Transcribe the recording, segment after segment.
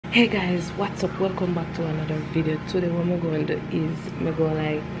Hey guys, what's up? Welcome back to another video. Today what I'm going to do is I'm going to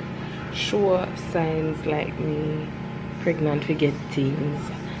like show signs like me pregnant to get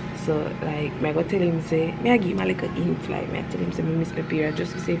things. So like I'm going to tell him say I give him a little hint, like I tell him say I miss my period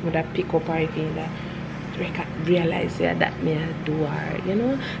just to see if I pick up or anything that realize that me do her, you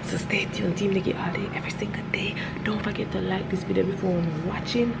know. So stay tuned, team, to get all day every single day. Don't forget to like this video before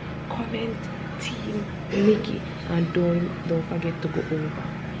watching, comment, team Mickey, and don't forget to go over.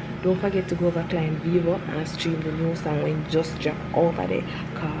 Don't forget to go over Client Vivo and stream the new song when just drop over there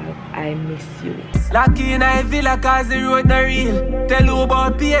called I Miss You. Lucky in a villa cause the road not real. Tell you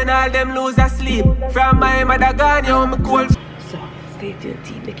about pain, all them lose asleep. From my mother gone, you me cold. So stay tuned,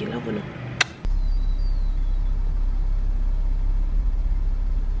 team, make you love you.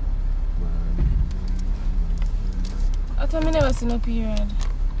 I thought I never seen a period.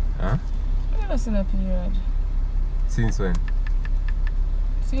 Huh? I never seen a period. Since when?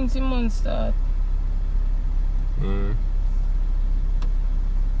 Since the month start.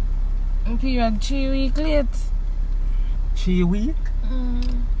 Period 3 weeks late. 3 weeks?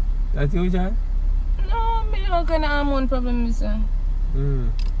 That's you, John? No, me no kind of hormone problem, sir.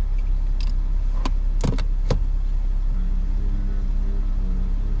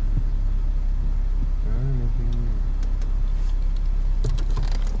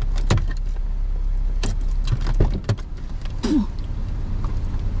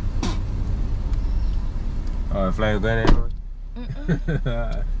 Oh, fly going anymore?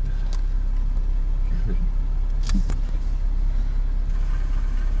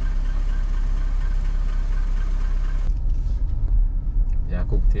 Yeah,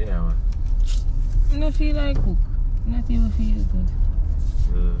 cook tea, man. I don't feel like cook. Not even feel good.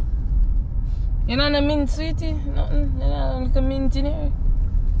 You know no mint sweetie? Nothing. You know like a mint in here?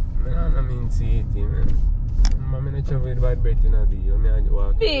 I don't mean sweetie, man. I'm not trouble with bad breath in a video. I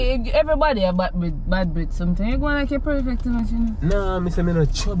walk. Big, everybody have bad breath sometimes. You go like you're perfect too much, you know? No, I say I'm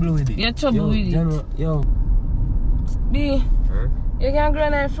not trouble with it. You're trouble with it? Yo. B, Huh? you can go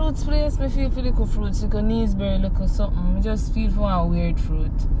in a fruits place, I feel for little fruits, like a Neesberry, like something. I just feel for a weird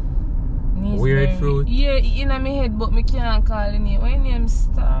fruit. Neesberry. Weird fruit? Yeah, in my head, but I can't call the name. What your name?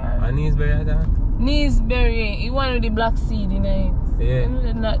 Star? A Neesberry, I thought? Neesberry, you want with the black seed in it. Yeah.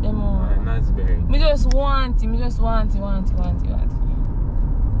 Not them all. Neesberry. I just want it.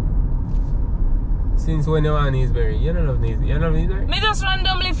 Since when you want Neesberry? You don't love Neesberry? You love Neesberry? I just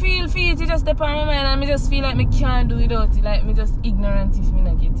randomly feel for it, it just depends on my mind, and I just feel like I can't do without it. Like, I just ignorant if I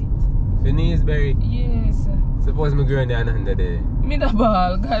not get it. For Neesberry? Yes. Suppose me grow there another day. Me the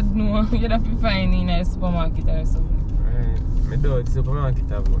ball, God no. You'd have to find in a supermarket or something. Right. Me do it the supermarket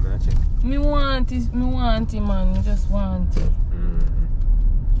have one, I check. Me want it, man. I just want it.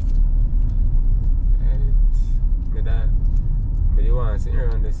 Me the want to sit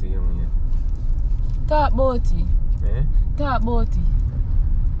around the sea, man. Talk about it. Eh? Talk about it.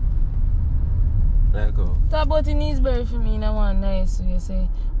 Like how? Talk about the Neesberry for me in a one nice way. You say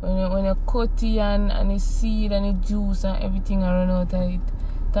when you cut it and the seed and the juice and everything I run out of it.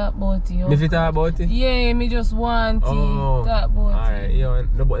 Talk about it. Me fit talk about it? Yeah, me just want it. Talk about it. Alright, yeah,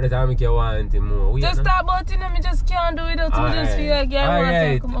 no, but the time make you want it more. Wait, just talk about it and me just can't do it without it. Me just feel like I want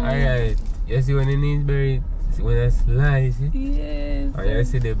to come on. Alright. You see when the Neesberry, when I slice it? Yes. And you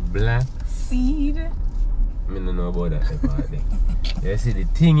see the black seed? I don't know about that part there. You see the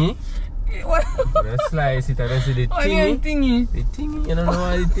thingy? What? When I slice it and you see the What is thingy? The thingy? You don't know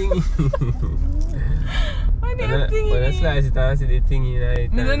what the thingy? What is the thingy? When I slice it and I see the thingy in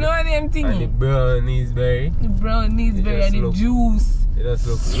it. You don't know what is thingy? And the brown Neesberry. The brown Neesberry and the juice. It just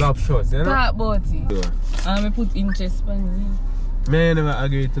look lopshot, you know? Talk about it. And I put interest on it. Me never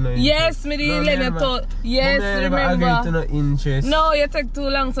agree to no interest. Yes, me did let you talk. Yes, me remember. never agree to no interest. No, you take too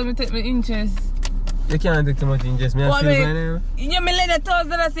long, so me take my interest. You can't take too much interest. Me what I feel my name. You me let you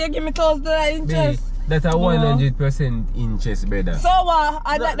 $1,000, so you give me $1,000 interest. That's a 100% interest, brother. So what?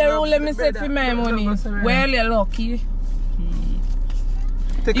 I got the rule me set for my money. Well, you're lucky.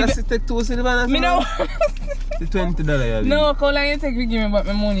 Take 2 silver. Me no. The $20 No, how long you take to give me back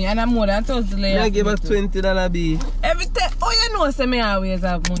my money? And I'm more than $1,000. I give back $20 B. Every time, oh you know say me always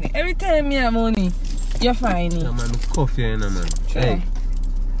have money. Every time me have money, you find it. Yeah man, coffee you know man. Sure. Hey.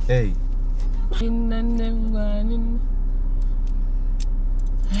 Hey.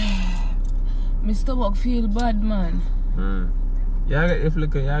 My stomach feel bad, man. You get the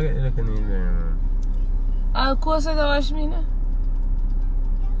flicker, you get the looking in there, man. I'll course I wash me now.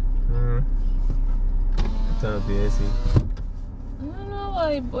 Turn up the AC. I don't know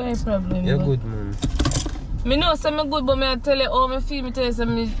why problem. You're good, man. Me know say me good, but me I tell you how me feel. Me tell you say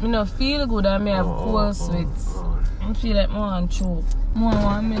me not feel good and me have cold sweats. I feel like more and choke. More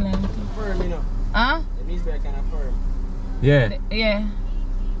 1 million. Firm, you know. Huh? The means very kind of firm. Yeah. Yeah.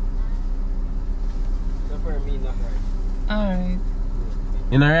 The firm mean not right. Alright.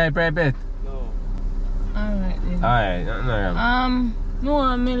 You know right, Pet? No. Alright then. Alright, nothing wrong. No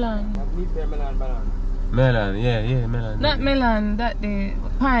one melon. I believe they're melon banana. Melon, yeah, melon. Not melon, that the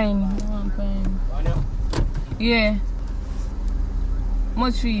pine. No one pine. Oh no. Yeah.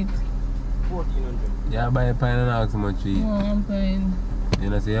 Much feet. 1400. Yeah, buy a pine and ask how much you eat. No one pine. You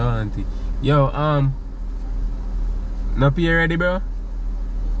know, say you want it. Yo, no pay ready, bro?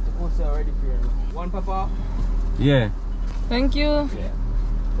 The post are already here. One papa. Yeah. Thank you. Yeah.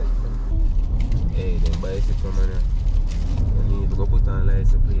 Hey, the bicycle man. You need to go put on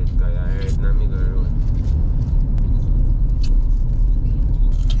license plate because I heard na me go road.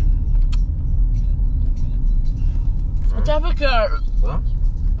 Traffic car. What?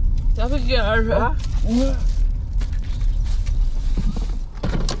 Traffic car. What?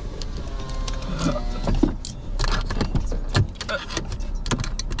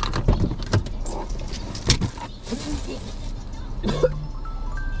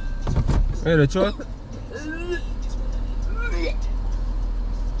 Hey, the truck?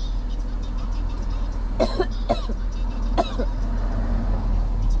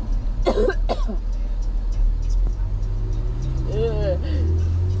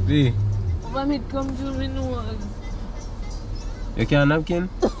 B. Vomit come to my nose. You can't napkin?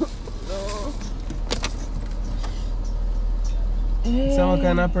 No. So what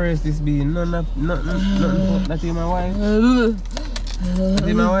kind of purse this be? Nothing, not even my wife. Not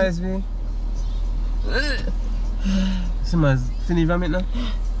even my wife's be. Someone's finished vomit now?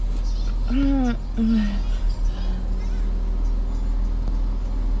 You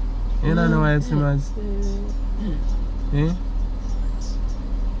don't know why it's someone's. Eh?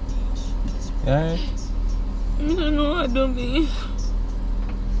 Yeah? I don't know what to be.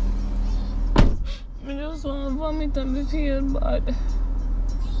 I just want to vomit and I feel bad.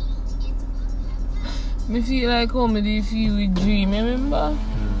 I feel like how I feel with dream, remember?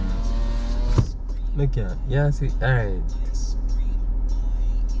 Look here, yeah, see, alright.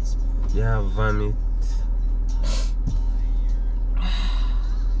 Yeah, vomit.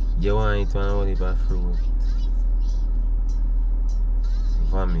 You want it one only by fruit.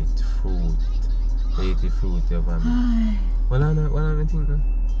 Vomit, fruit. You eat the fruit, you vomit. What am I thinking?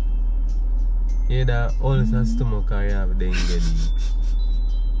 You that ulcer stomach or you have dengue.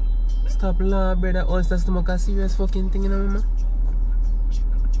 Stop lying, brother. Ulcer stomach a serious fucking thing, you know, man.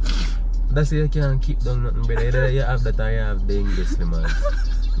 That's why you can't keep down nothing, brother. Either you have that or you have dengue, slimmer.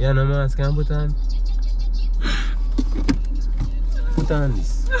 You know, mask can put on. Put on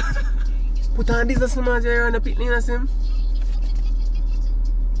this. Put on this, that's the man you're on the picnic, you see him?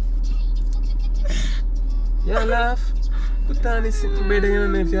 You laugh. Put on this, brother, you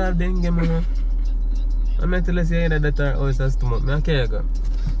don't know if you have dengue, man. I'm going to tell you that or ulcer stomach. I can't go.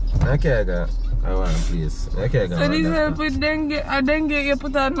 I can't go. I want please. I can't go. So this help with dengue? A dengue you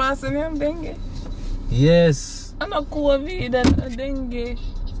put on mask and you have dengue? Yes. I'm not COVID and a dengue.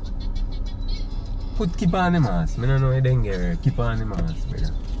 Keep on the mask. I don't know a dengue. Keep on the mask,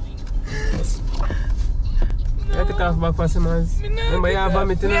 brother. You have to cough back for some mask. Remember you have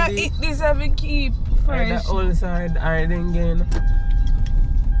vomit in the day? Eat this have to keep fresh. The ulcer or dengue.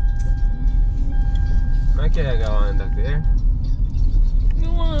 I can't go on that there.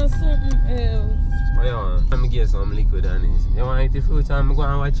 You want something else? What you want? Let me get some liquid on this. You want to eat the fruit and go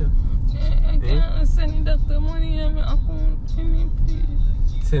and watch you? I can't send the doctor money in my account to me,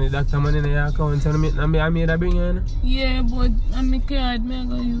 please. Send the doctor money in your account and I made a bring in? Yeah, but I'm my card, I'm going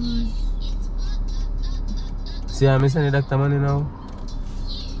to use. See, I'm sending the doctor money now.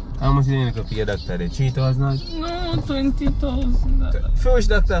 How much do you need to pay your doctor? 3,000? No, 20,000. For which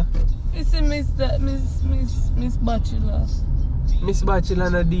doctor? It's a Miss Bachelor. Miss Bachelor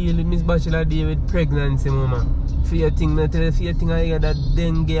no deal. Miss Bachelor deal with pregnancy, mama. For your thing, not tell you for your thing I hear that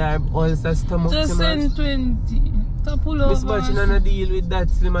dengue or ulcer stomach. Just send 20. Miss Bachelor no deal with that,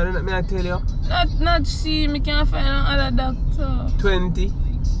 slim man. I tell you. Not she. Me can't find another doctor. 20?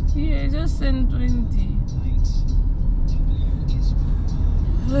 Yeah, just send 20.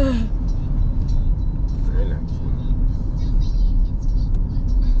 Relax.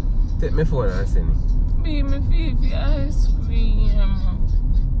 Take my phone and send it. Me feel for ice cream.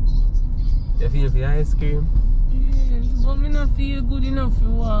 You feel for ice cream? Yes, but me not feel good enough to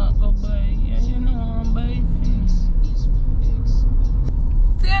walk up by. You know, I'm buy things.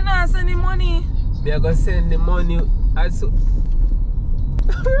 So you not send the money? Me I go send the money also.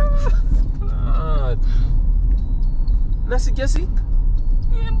 Not sick, you sick?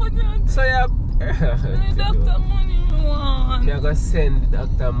 Yeah, but you... So The doctor money me want. Me gonna send the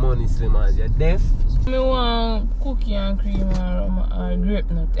doctor money, Slim, as you're deaf. Me want cookie and cream or grape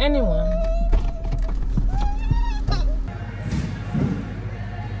nut. Anyone.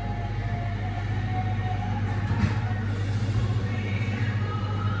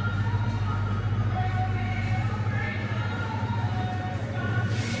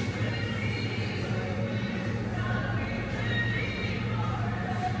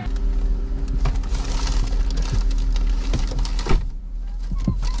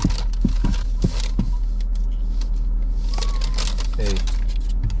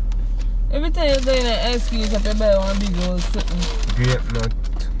 Every time you go in an ice cream shop, you buy one big old something. Grape nut,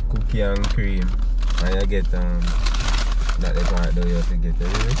 cookie and cream. And you get that the part that you have to get it,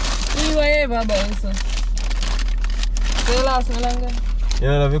 really? You ever buy it, so? So you last me longer? You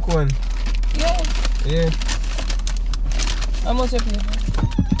know love your cone? Yeah. Yeah. How much you pay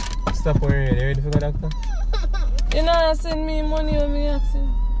for? Stop worrying, you ready for the doctor? You know send me money when me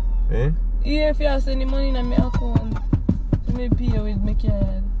asking. Eh? Yeah, if you send the money in my account, so me pay you with my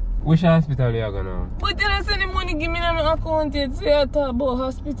card. Which hospital you are going now? But you don't send the money give me in my account yet, so you talk about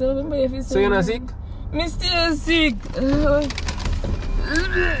hospital. Remember if you So you're not sick? Me still sick.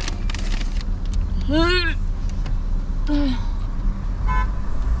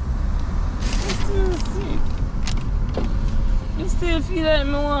 I still feel like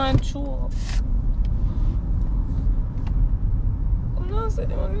I want to chew up. I'm not saying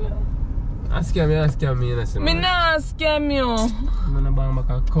money. Ask me, you know, Me not scam you. I'm not going back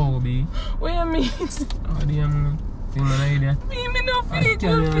a Kobe. What you mean? How do you mean? See my idea? Me not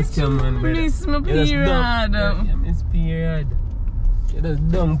feel Ask you, man, brother. Miss my You just period. dump. Yeah, miss period. You just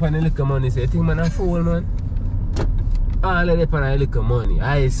dump on the little money. Say, you think man a fool, man? All of them on the little money.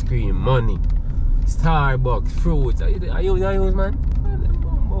 Ice cream, money. Starbucks, fruits. Are you use, man?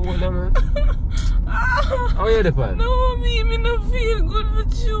 Hold on, man. How are you the pan? No, me not feel good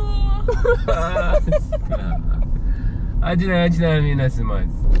with you. I didn't mean that so much.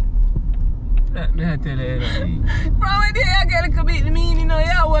 Let me tell you. From day I get a bit mean, you know,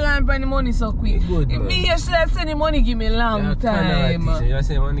 you hold on by the money so quick. Good, If man. me, you should have sent the money give me a long time. You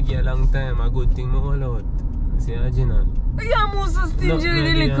say money give a long time, a good thing, no all out. See, original. You are most so stingy with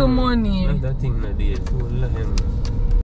the little money. Not that thing, not there. Too long.